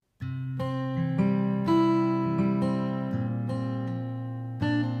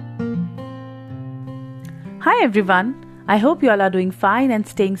Hi everyone. I hope you all are doing fine and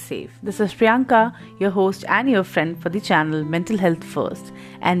staying safe. This is Priyanka, your host and your friend for the channel Mental Health First,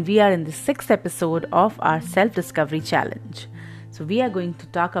 and we are in the 6th episode of our self-discovery challenge. So we are going to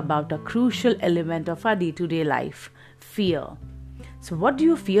talk about a crucial element of our day-to-day life, fear. So what do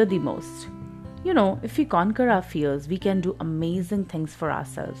you fear the most? If we conquer our fears, we can do amazing things for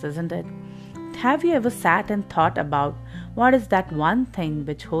ourselves, isn't it? Have you ever sat and thought about what is that one thing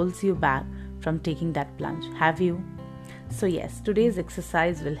which holds you back from taking that plunge? Have you? So yes, today's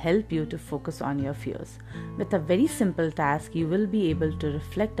exercise will help you to focus on your fears. With a very simple task, you will be able to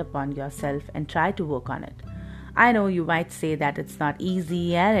reflect upon yourself and try to work on it. I know you might say that it's not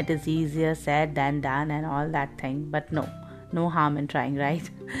easy and it is easier said than done and all that thing, but no harm in trying, right?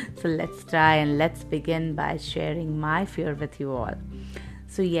 So let's try and let's begin by sharing my fear with you all.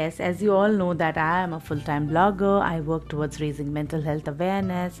 So yes, as you all know that I am a full-time blogger. I work towards raising mental health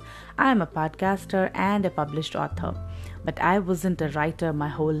awareness. I am a podcaster and a published author. But I wasn't a writer my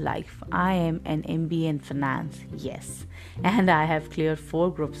whole life. I am an MBA in finance, yes. And I have cleared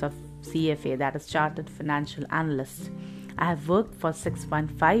 4 groups of CFA, that is Chartered Financial Analyst. I have worked for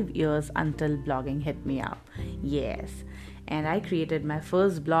 6.5 years until blogging hit me up. Yes. And I created my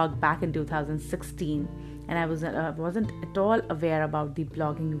first blog back in 2016. And I wasn't at all aware about the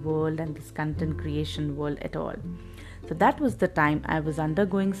blogging world and this content creation world at all. So that was the time I was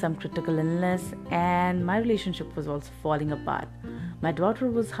undergoing some critical illness and my relationship was also falling apart. My daughter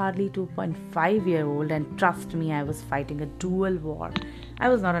was hardly 2.5-year-old and trust me, I was fighting a dual war. I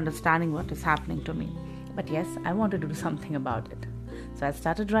was not understanding what was happening to me. But yes, I wanted to do something about it. So I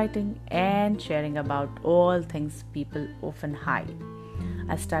started writing and sharing about all things people often hide.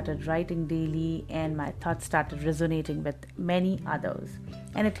 I started writing daily and my thoughts started resonating with many others,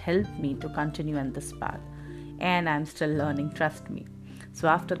 and it helped me to continue on this path. And I'm still learning, trust me. So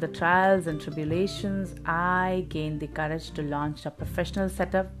after the trials and tribulations, I gained the courage to launch a professional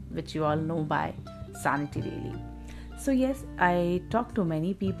setup, which you all know by Sanity Daily. So yes, I talk to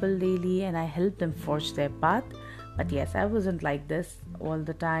many people daily and I help them forge their path. But yes, I wasn't like this all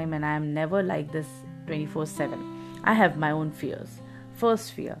the time and I am never like this 24/7. I have my own fears.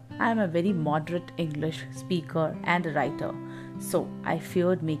 First fear, I am a very moderate English speaker and a writer. So I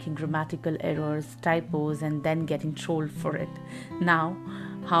feared making grammatical errors, typos and then getting trolled for it. Now,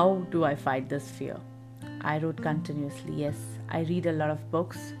 how do I fight this fear? I wrote continuously, yes. I read a lot of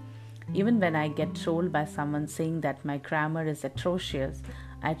books. Even when I get trolled by someone saying that my grammar is atrocious,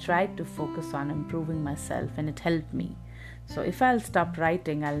 I tried to focus on improving myself and it helped me. So if I'll stop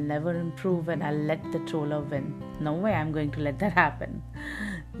writing, I'll never improve and I'll let the troller win. No way I'm going to let that happen.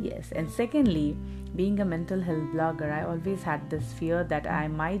 Yes, and secondly, being a mental health blogger, I always had this fear that I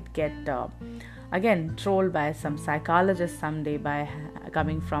might get trolled by some psychologist someday by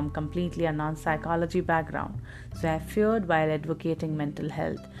coming from completely a non-psychology background. So I feared while advocating mental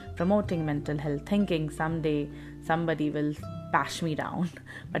health, promoting mental health, thinking someday somebody will bash me down.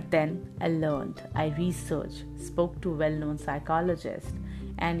 But then I learned, I researched, spoke to well-known psychologists,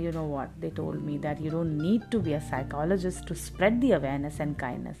 and you know what? They told me that you don't need to be a psychologist to spread the awareness and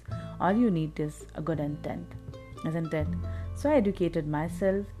kindness. All you need is a good intent, isn't it? So I educated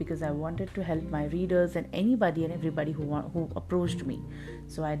myself because I wanted to help my readers and anybody and everybody who approached me.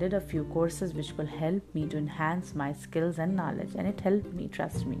 So I did a few courses which will help me to enhance my skills and knowledge, and it helped me,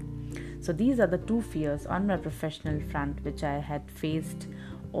 trust me. So these are the 2 fears on my professional front which I had faced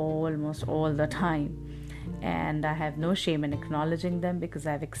almost all the time. And I have no shame in acknowledging them because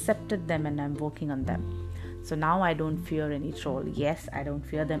I've accepted them and I'm working on them. So now I don't fear any troll. Yes, I don't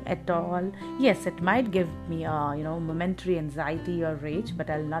fear them at all. Yes, it might give me a momentary anxiety or rage,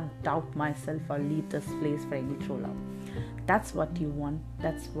 but I'll not doubt myself or leave this place for any troller. That's what you want.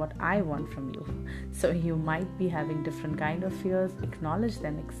 That's what I want from you. So you might be having different kind of fears. Acknowledge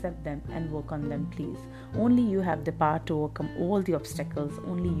them, accept them, and work on them, please. Only you have the power to overcome all the obstacles.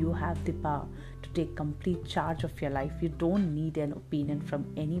 Only you have the power to take complete charge of your life. You don't need an opinion from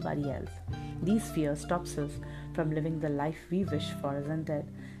anybody else. These fears stops us from living the life we wish for, isn't it?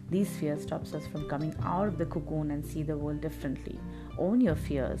 These fears stops us from coming out of the cocoon and see the world differently. Own your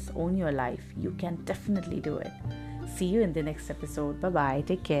fears, own your life. You can definitely do it. See you in the next episode. Bye-bye.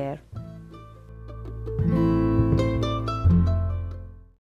 Take care.